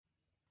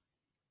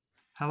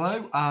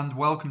Hello and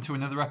welcome to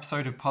another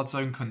episode of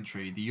Podzone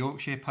Country, the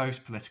Yorkshire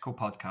Post political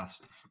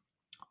podcast.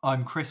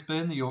 I'm Chris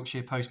Byrne, the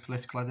Yorkshire Post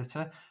political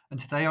editor, and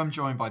today I'm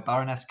joined by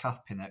Baroness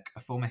Kath Pinnock,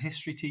 a former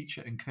history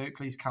teacher and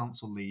Kirklees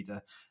council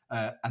leader,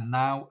 and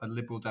now a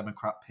Liberal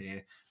Democrat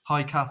peer.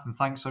 Hi Kath, and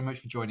thanks so much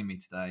for joining me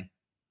today.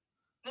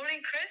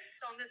 Morning, Chris,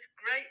 on this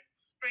great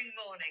spring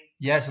morning.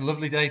 Yeah, it's a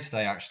lovely day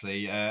today,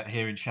 actually,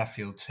 here in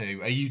Sheffield too.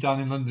 Are you down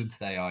in London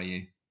today, are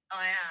you?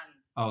 I am.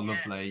 Oh,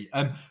 lovely.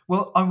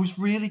 Well, I was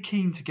really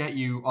keen to get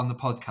you on the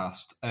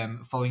podcast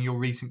following your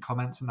recent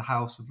comments in the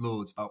House of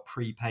Lords about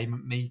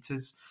prepayment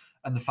meters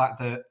and the fact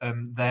that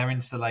their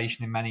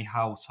installation in many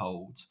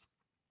households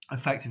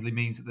effectively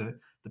means that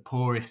the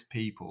poorest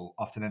people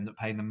often end up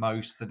paying the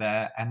most for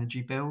their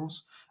energy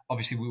bills.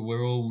 Obviously,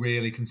 we're all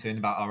really concerned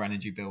about our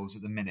energy bills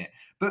at the minute.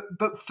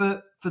 But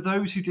for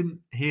those who didn't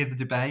hear the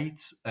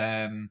debate,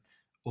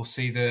 or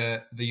see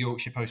the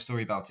Yorkshire Post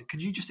story about it,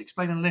 could you just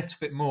explain a little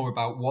bit more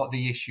about what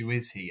the issue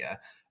is here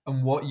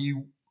and what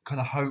you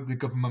kind of hope the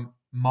government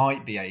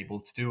might be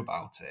able to do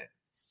about it?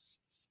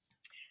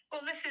 Well,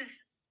 this is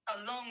a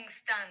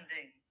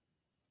long-standing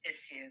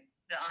issue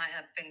that I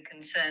have been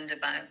concerned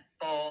about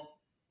for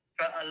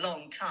a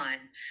long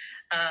time,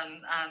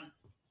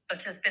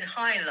 but has been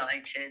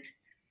highlighted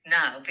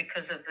now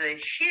because of the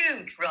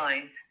huge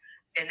rise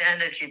in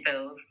energy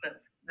bills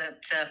that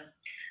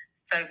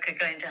folk are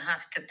going to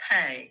have to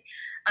pay.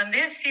 And the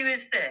issue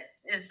is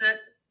that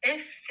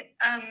if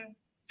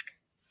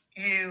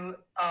you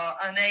are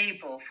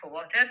unable, for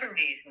whatever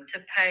reason, to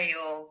pay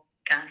your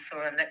gas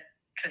or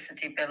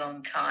electricity bill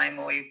on time,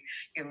 or you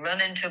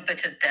run into a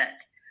bit of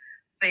debt,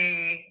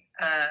 the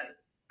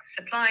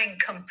supplying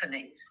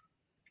companies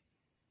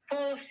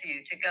force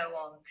you to go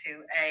on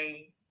to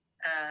a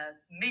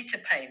meter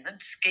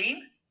payment scheme.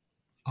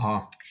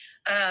 Uh-huh.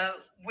 And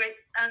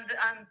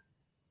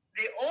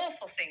the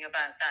awful thing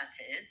about that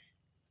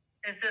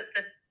is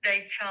that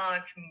they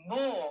charge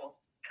more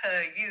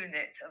per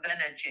unit of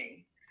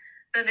energy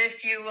than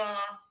if you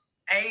are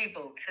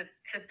able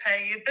to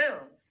pay your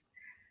bills.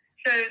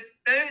 So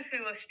those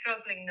who are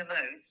struggling the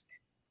most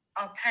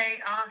are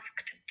asked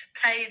to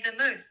pay the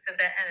most of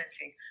their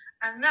energy.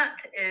 And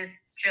that is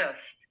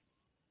just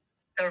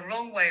the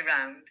wrong way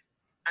round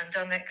and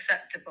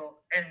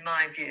unacceptable in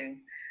my view.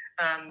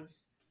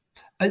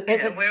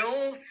 We're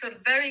all sort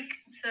of very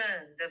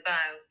concerned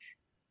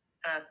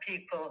about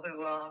people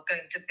who are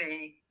going to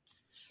be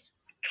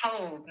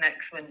cold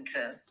next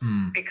winter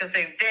because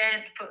they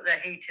daren't put their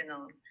heating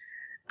on.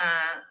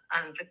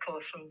 And of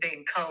course, from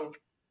being cold,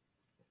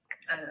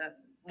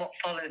 what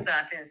follows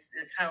that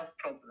is health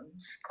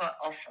problems quite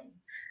often.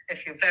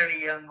 If you're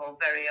very young or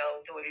very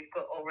old, or you've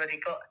already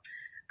got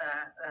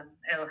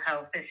ill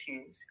health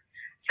issues.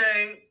 So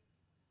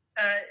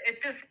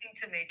it does seem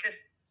to me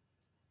just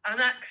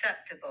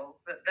unacceptable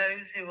that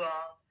those who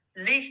are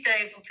least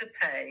able to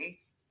pay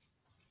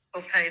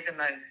will pay the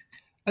most.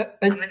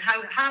 I mean,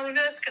 how on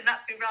earth can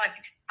that be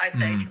right? I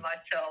say to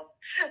myself.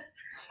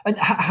 And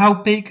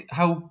how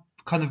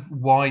kind of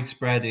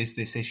widespread is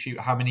this issue?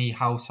 How many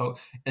households?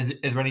 Is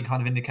there any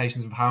kind of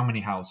indications of how many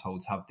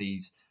households have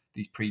these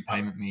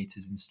prepayment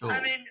meters installed?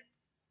 I mean,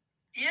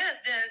 yeah,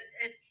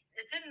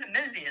 it's in the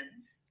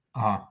millions.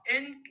 Uh-huh.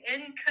 In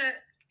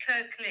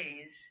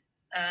Kirklees,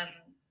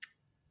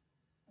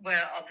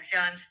 where obviously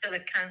I'm still a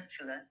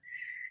councillor,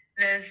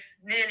 there's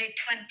nearly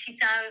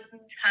 20,000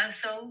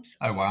 households.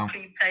 Oh, wow.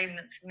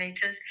 Prepayment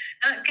meters.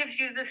 That gives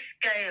you the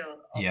scale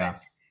of it.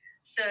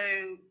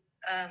 So,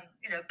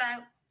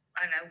 about,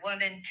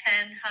 1 in 10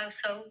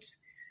 households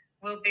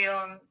will be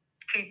on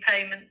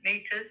prepayment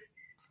meters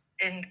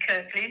in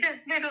Kirklees.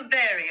 It'll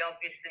vary,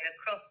 obviously,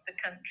 across the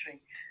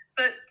country.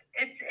 But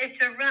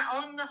it's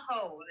around, on the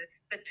whole, it's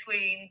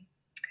between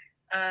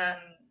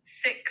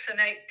 6 and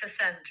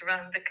 8%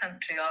 around the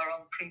country are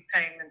on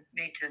prepayment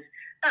meters.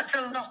 That's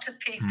a lot of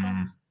people.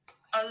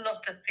 A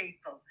lot of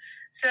people.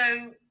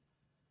 So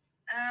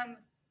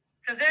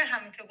they're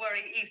having to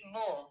worry even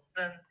more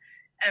than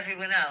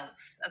everyone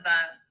else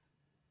about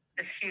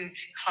this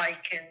huge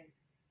hike in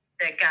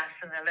their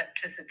gas and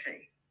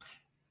electricity.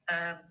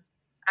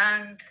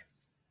 And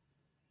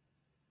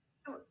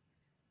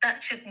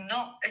that should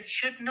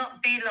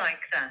not be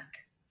like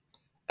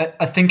that.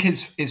 I think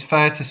it's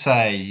fair to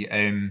say,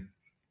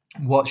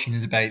 watching the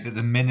debate, that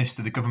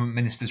the government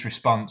minister's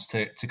response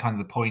to kind of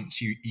the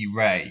points you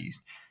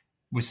raised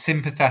was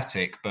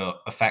sympathetic,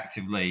 but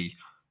effectively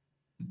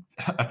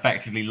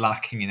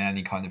lacking in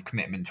any kind of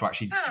commitment to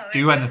actually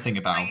do anything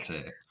about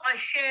it. I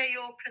share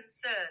your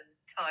concern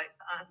type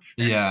answer.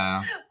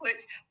 Yeah.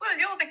 Well,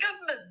 you're the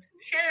government.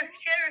 Share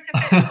it a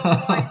bit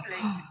more widely.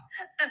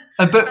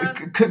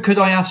 But could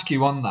I ask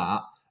you on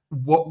that?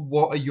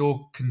 What are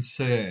your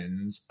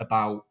concerns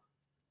about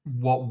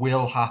what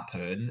will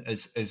happen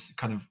as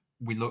kind of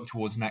we look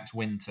towards next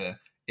winter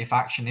if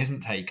action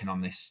isn't taken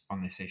on this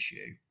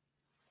issue?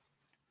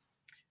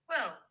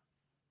 Well,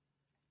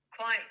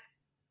 quite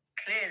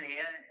clearly,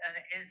 and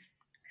it is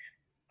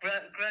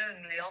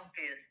growingly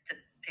obvious to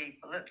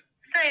people that,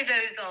 say,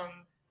 those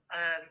on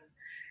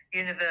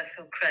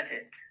universal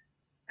credit,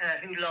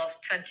 who lost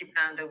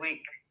 £20 a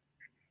week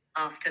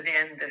after the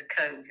end of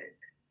COVID.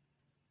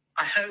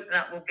 I hope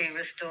that will be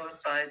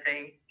restored by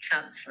the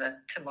Chancellor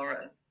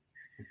tomorrow.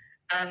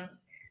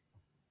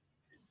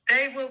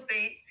 They will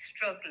be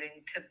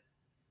struggling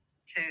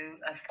to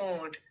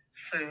afford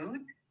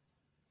food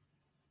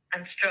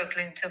and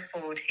struggling to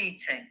afford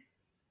heating.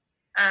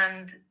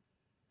 And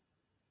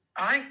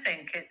I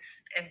think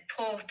it's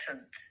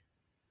important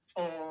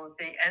for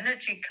the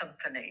energy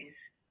companies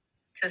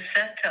to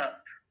set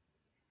up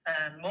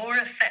more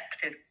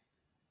effective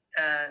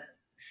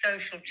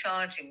social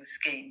charging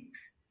schemes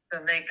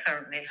than they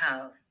currently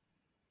have.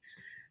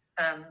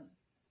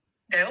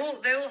 They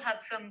all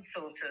have some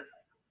sort of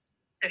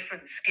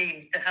different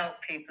schemes to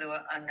help people who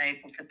are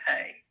unable to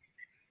pay,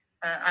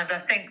 and I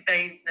think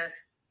they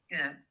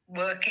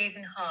work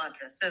even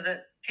harder so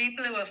that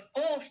people who are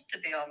forced to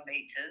be on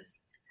meters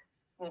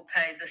will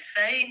pay the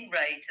same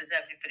rate as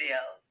everybody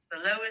else,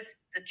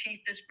 the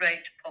cheapest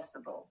rate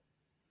possible,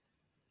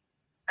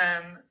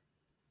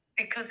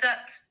 because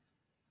that's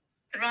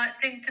the right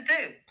thing to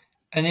do.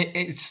 And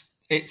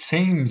it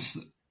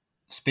seems,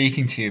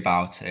 speaking to you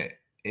about it,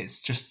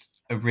 it's just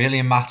really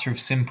a matter of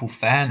simple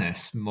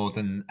fairness more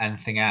than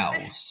anything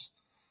else.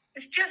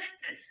 It's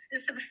justice.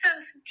 It's a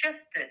sense of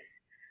justice.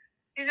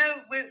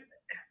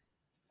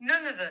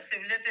 None of us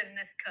who live in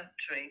this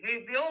country,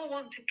 we all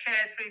want to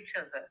care for each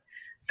other.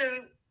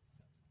 So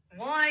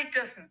why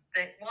don't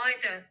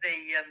the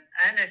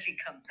energy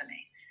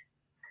companies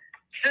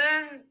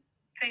turn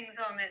things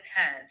on its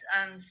head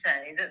and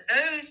say that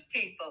those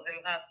people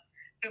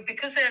who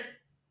because they're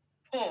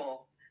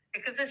poor,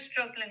 because they're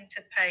struggling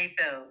to pay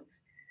bills,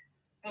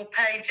 will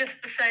pay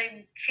just the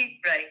same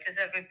cheap rate as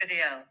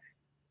everybody else?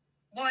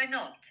 Why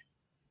not?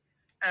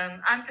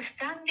 And the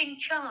standing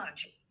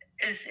charge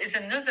is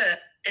another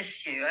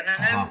issue, and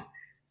I know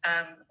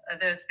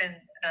there's been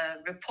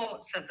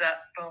reports of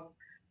that from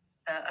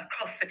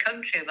across the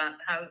country about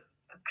how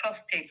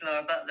cross people are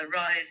about the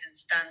rise in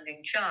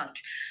standing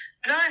charge.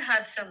 But I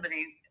had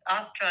somebody,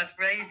 after I've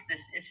raised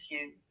this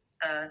issue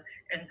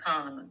in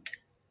Parliament,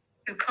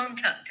 who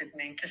contacted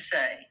me to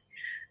say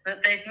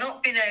that they'd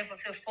not been able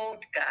to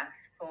afford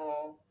gas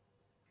for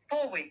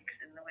 4 weeks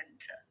in the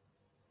winter.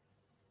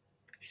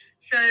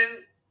 So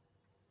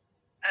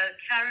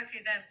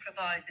charity then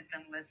provided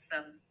them with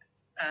some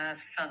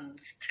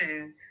funds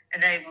to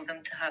enable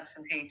them to have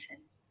some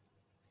heating.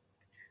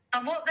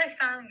 And what they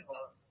found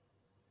was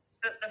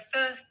that the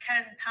first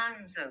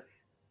 £10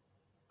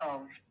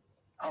 of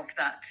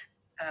that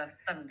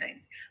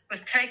funding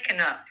was taken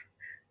up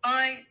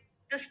by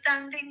the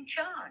standing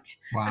charge.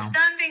 Wow. The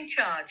standing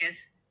charge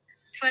is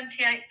 28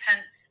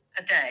 pence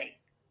a day,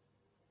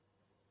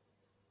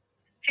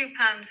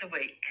 £2 a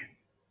week.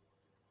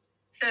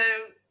 So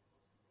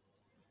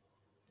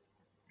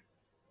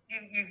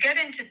you get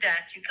into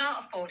debt, you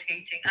can't afford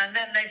heating, and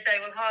then they say,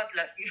 well, hard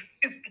luck.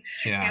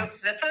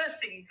 The first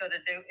thing you've got to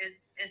do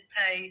is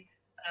pay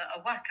a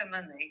whack of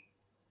money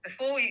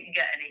before you can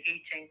get any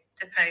heating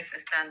to pay for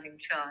standing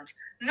charge.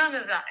 None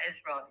of that is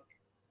right.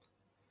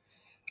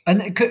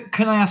 And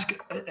can I ask,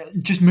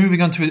 just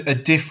moving on to a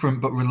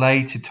different but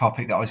related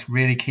topic that I was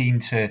really keen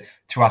to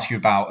ask you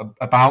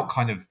about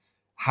kind of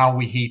how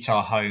we heat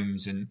our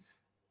homes and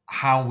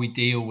how we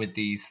deal with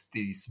these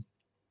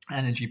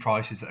energy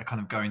prices that are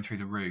kind of going through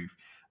the roof.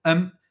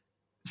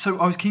 So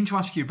I was keen to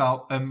ask you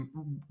about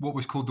what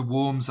was called the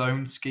Warm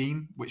Zone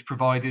Scheme, which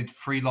provided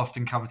free loft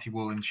and cavity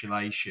wall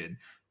insulation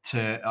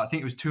to, I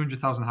think it was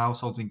 200,000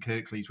 households in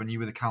Kirklees when you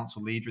were the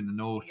council leader in the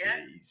noughties.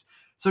 Yeah.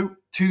 So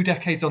 2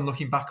 decades on,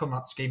 looking back on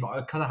that scheme,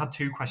 I kind of had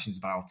 2 questions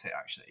about it,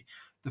 actually.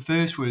 The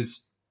first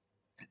was,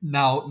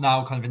 now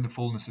kind of in the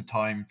fullness of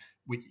time,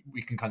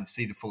 we can kind of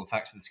see the full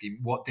effects of the scheme.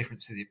 What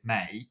difference did it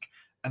make?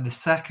 And the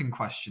second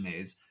question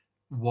is,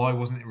 why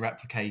wasn't it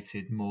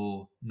replicated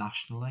more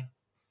nationally?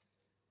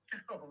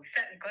 Oh,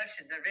 second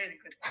questions are really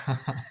good.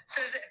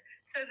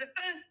 so the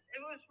first,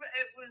 it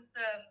was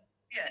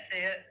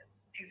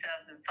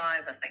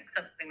 2005, I think,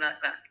 something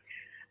like that.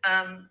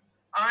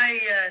 I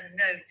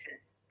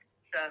noticed,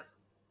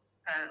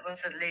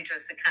 was a leader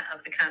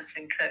of the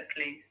council in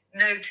Kirklees,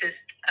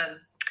 noticed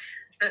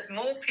that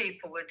more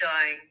people were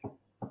dying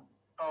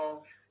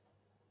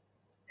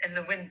in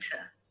the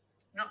winter,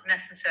 not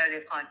necessarily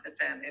of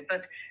hypothermia,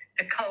 but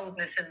the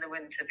coldness in the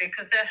winter,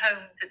 because their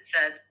homes,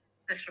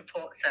 this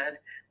report said,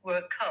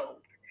 were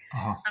cold.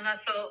 Uh-huh. And I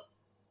thought,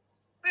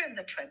 we're in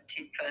the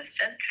 21st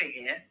century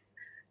here.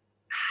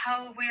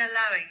 How are we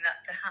allowing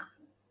that to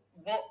happen?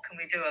 What can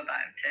we do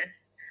about it?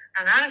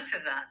 And out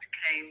of that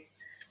came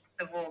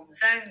the Warm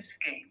Zone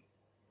Scheme,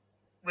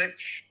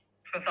 which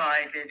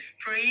provided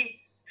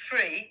free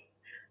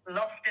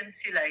loft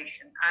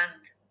insulation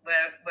and,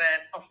 where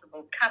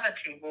possible,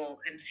 cavity wall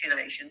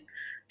insulation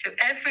to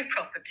every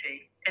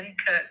property in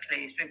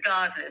Kirklees,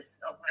 regardless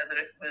of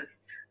whether it was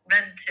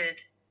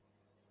rented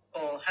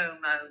or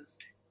home-owned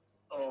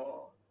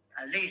or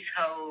a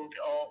leasehold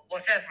or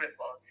whatever it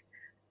was.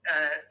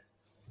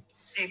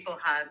 People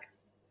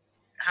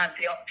had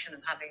the option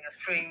of having a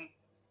free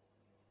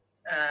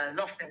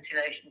loft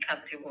insulation,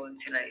 cavity wall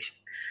insulation.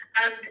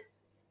 And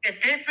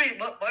It did.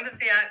 One of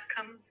the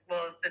outcomes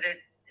was that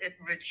it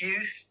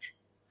reduced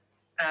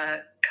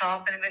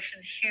carbon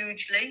emissions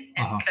hugely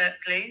in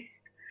Kirklees.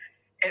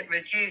 It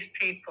reduced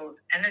people's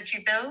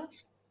energy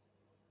bills,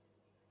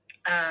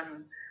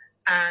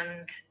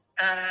 and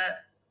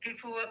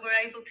people were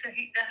able to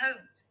heat their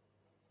homes.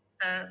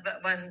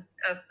 But when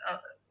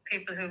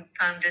people who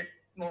found it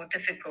more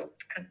difficult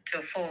to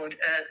afford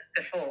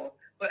before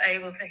were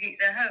able to heat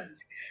their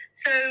homes.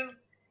 So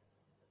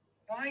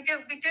why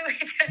don't we do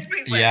it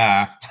everywhere?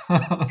 Yeah.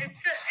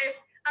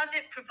 And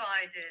it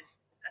provided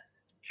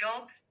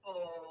jobs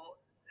for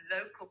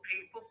local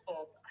people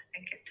for, I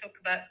think it took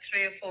about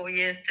 3 or 4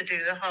 years to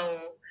do the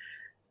whole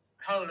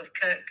of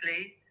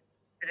Kirklees.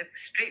 Did it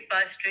street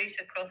by street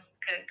across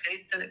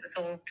Kirklees till it was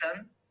all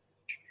done.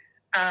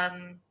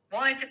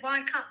 Why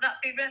can't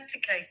that be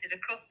replicated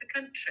across the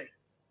country?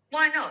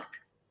 Why not?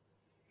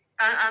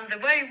 And the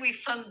way we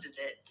funded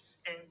it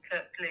in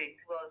Kirklees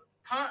was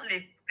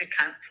partly the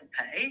council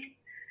paid,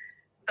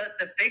 but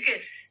the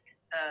biggest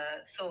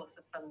source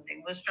of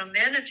funding was from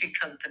the energy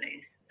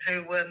companies,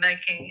 who were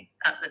making,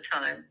 at the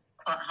time,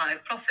 quite high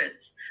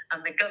profits,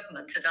 and the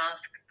government had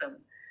asked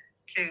them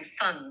to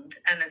fund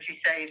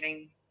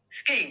energy-saving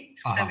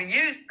schemes. So we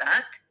used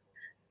that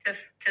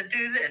to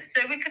do this.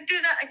 So we could do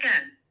that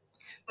again,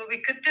 but we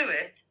could do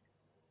it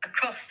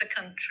across the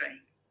country.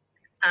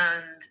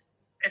 And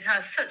it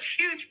has such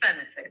huge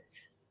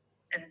benefits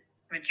in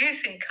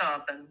reducing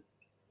carbon,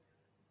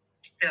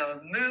 to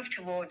move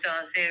towards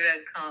our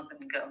zero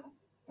carbon goal,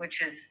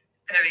 which is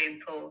very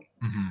important.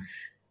 Mm-hmm.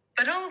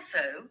 But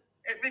also,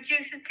 it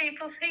reduces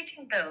people's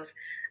heating bills.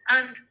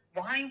 And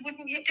why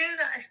wouldn't you do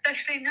that,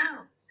 especially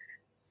now?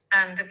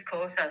 And of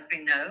course, as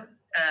we know,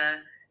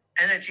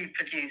 energy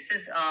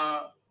producers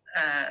are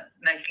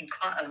making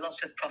quite a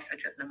lot of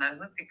profit at the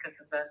moment because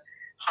of the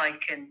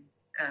hike in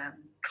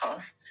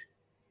costs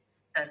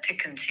to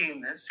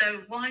consumers.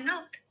 So why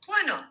not?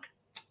 Why not?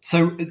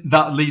 So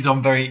that leads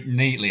on very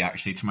neatly,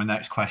 actually, to my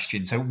next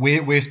question. So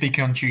we're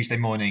speaking on Tuesday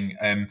morning.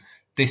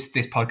 This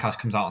podcast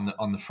comes out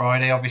on the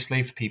Friday,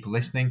 obviously, for people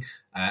listening,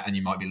 and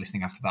you might be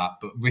listening after that.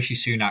 But Rishi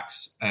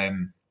Sunak's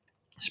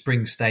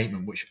spring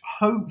statement, which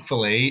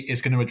hopefully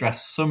is going to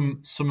address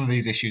some of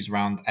these issues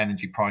around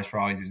energy price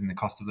rises and the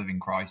cost of living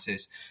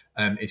crisis,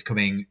 is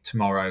coming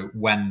tomorrow,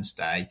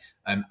 Wednesday,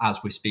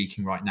 as we're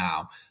speaking right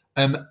now.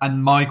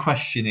 And my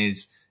question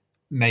is,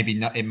 maybe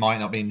not, it might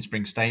not be in the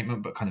spring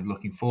statement, but kind of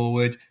looking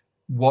forward,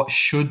 what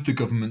should the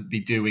government be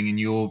doing, in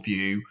your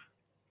view,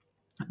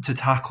 to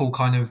tackle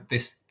kind of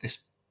this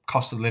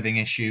cost of living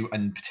issue,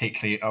 and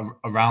particularly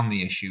around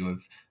the issue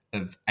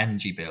of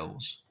energy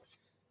bills?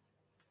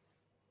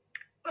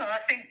 Well, I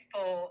think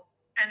for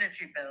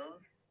energy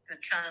bills, the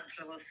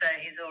Chancellor will say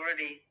he's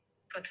already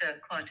put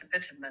quite a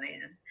bit of money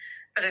in.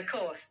 But of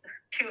course,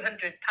 £200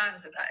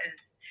 of that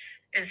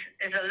is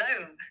a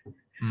loan.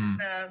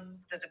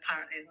 That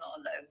apparently is not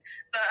a loan.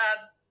 But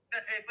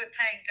we're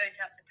going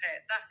to have to pay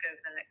it back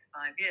over the next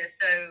 5 years.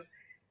 So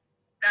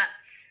that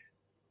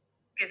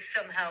gives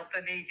some help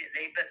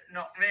immediately, but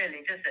not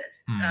really, does it?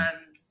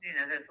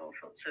 There's all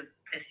sorts of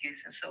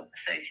issues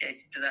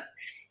associated with that.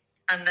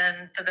 And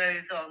then for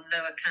those on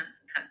lower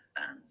council tax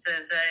bands,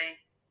 there's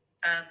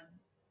 £150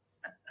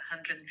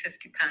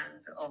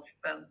 of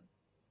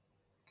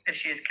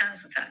this year's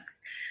council tax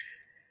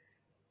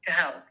to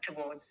help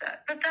towards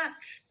that. But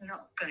that's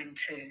not going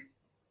to...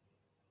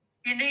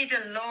 You need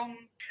a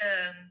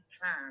long-term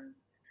plan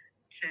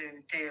to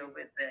deal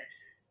with this.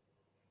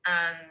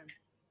 And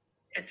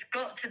it's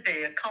got to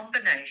be a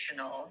combination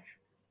of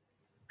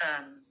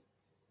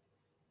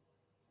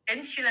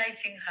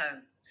insulating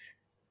homes.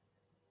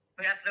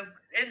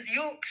 In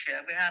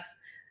Yorkshire, we have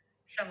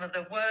some of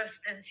the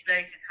worst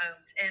insulated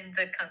homes in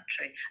the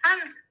country,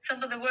 and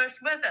some of the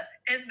worst weather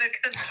in the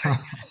country.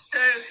 so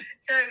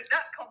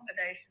that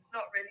combination's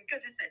not really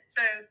good, is it?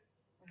 So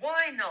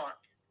why not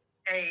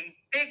a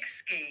big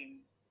scheme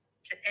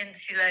to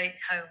insulate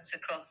homes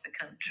across the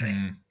country?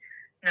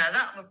 Now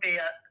that would be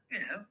a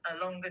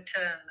longer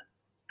term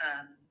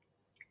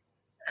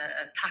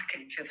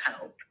package of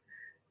help,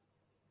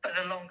 but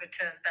the longer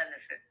term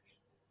benefits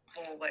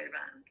all the way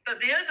around.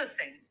 But the other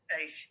thing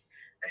they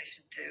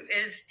should do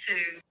is to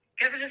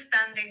get rid of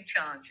standing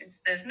charges.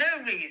 There's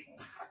no reason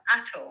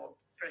at all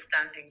for a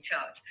standing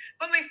charge.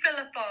 When we fill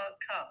up our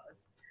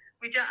cars,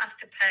 we don't have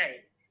to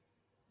pay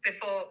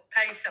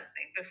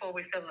something before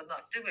we fill them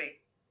up, do we?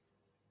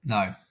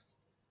 No.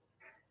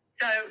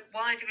 So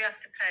why do we have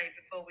to pay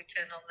before we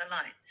turn on the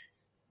lights?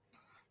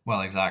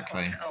 Well,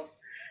 exactly.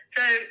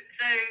 So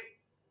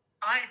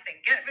I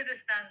think get rid of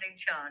standing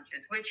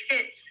charges, which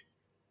hits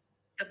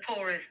the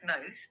poorest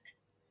most,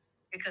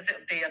 because it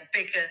would be a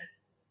bigger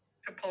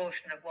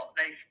proportion of what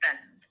they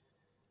spend.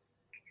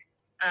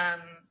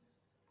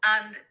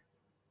 And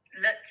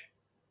let's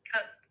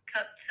cut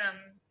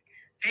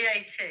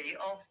VAT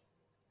off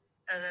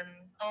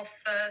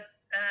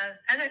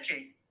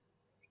energy.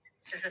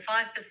 There's a 5%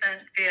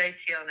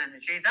 VAT on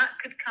energy that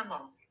could come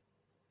off,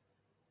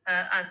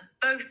 and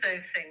both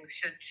those things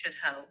should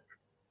help.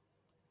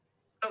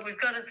 But we've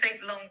got to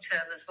think long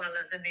term as well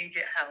as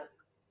immediate help.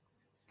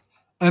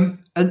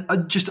 And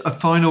just a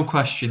final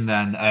question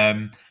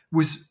then,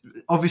 was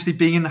obviously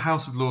being in the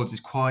House of Lords is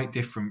quite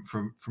different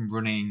from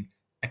running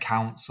a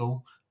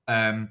council,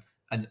 and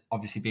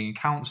obviously being a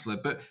councillor.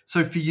 But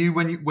so for you,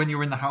 when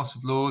you're in the House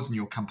of Lords and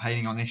you're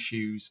campaigning on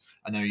issues,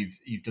 I know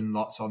you've done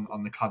lots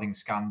on the cladding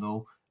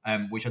scandal,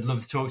 which I'd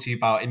love to talk to you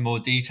about in more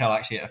detail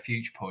actually at a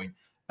future point.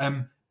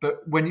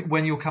 But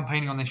when you're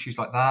campaigning on issues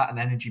like that and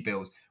energy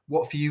bills,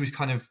 what for you is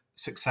kind of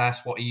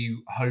success? What are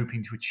you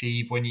hoping to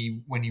achieve when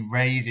you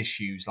raise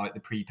issues like the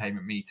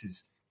prepayment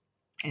meters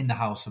in the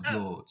House of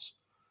Lords?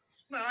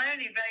 Well, I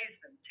only raise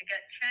them to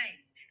get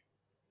change.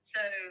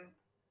 So,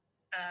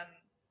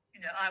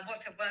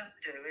 what I won't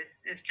do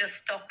is just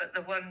stop at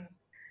the one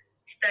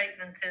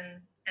statement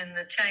in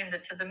the chamber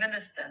to the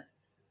minister.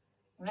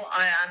 What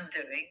I am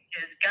doing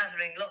is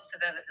gathering lots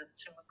of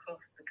evidence from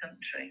across the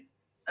country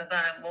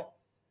about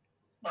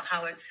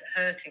how it's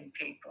hurting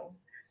people,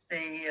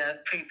 the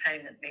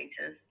prepayment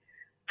meters,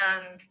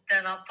 and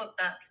then I'll put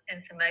that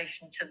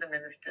information to the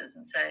ministers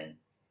and say,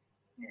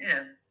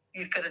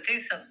 you've got to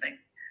do something,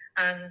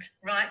 and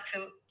write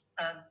to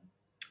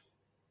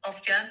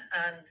Ofgem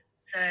and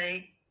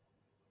say,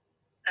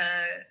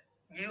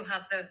 you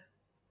have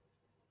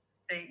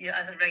you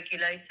as a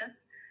regulator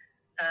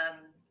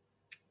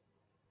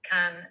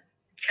can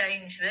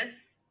change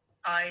this.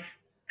 I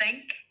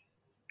think,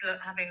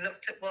 having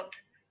looked at what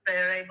they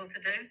are able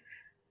to do,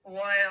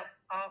 why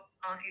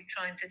aren't you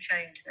trying to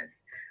change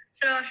this?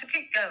 So I should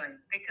keep going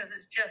because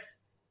it's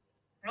just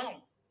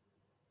wrong.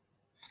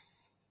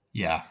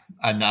 Yeah,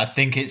 and I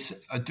think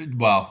it's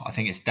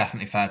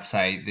definitely fair to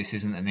say this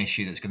isn't an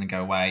issue that's going to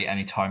go away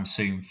anytime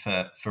soon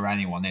for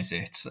anyone, is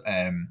it?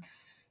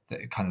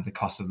 The kind of the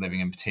cost of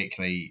living, and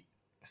particularly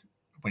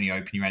when you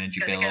open your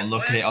energy bill or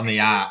look at it on the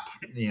app.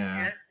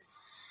 Yeah,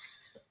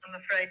 I'm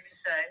afraid to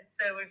say.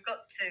 So we've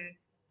got to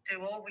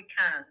do all we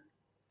can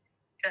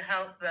to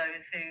help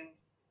those who,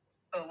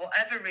 for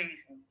whatever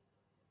reason,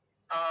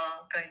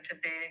 are going to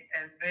be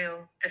in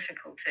real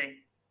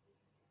difficulty.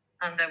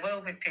 And there will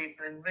be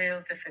people in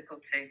real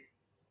difficulty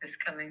this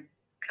coming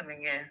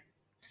year.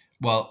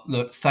 Well,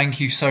 look, thank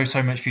you so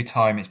much for your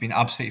time. It's been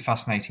absolutely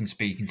fascinating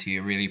speaking to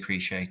you. Really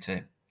appreciate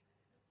it.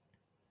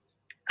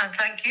 And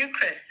thank you,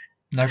 Chris.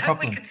 No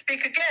problem. We can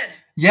speak again.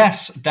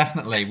 Yes,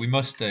 definitely. We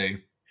must do.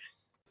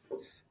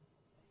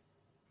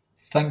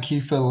 Thank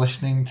you for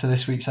listening to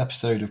this week's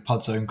episode of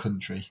Pod's Own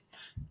Country.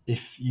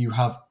 If you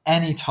have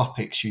any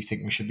topics you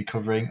think we should be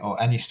covering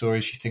or any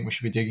stories you think we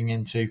should be digging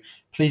into,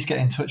 please get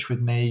in touch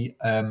with me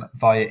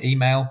via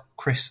email,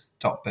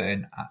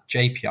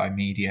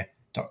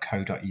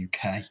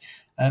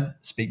 chris.byrne@jpimedia.co.uk.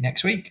 Speak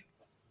next week.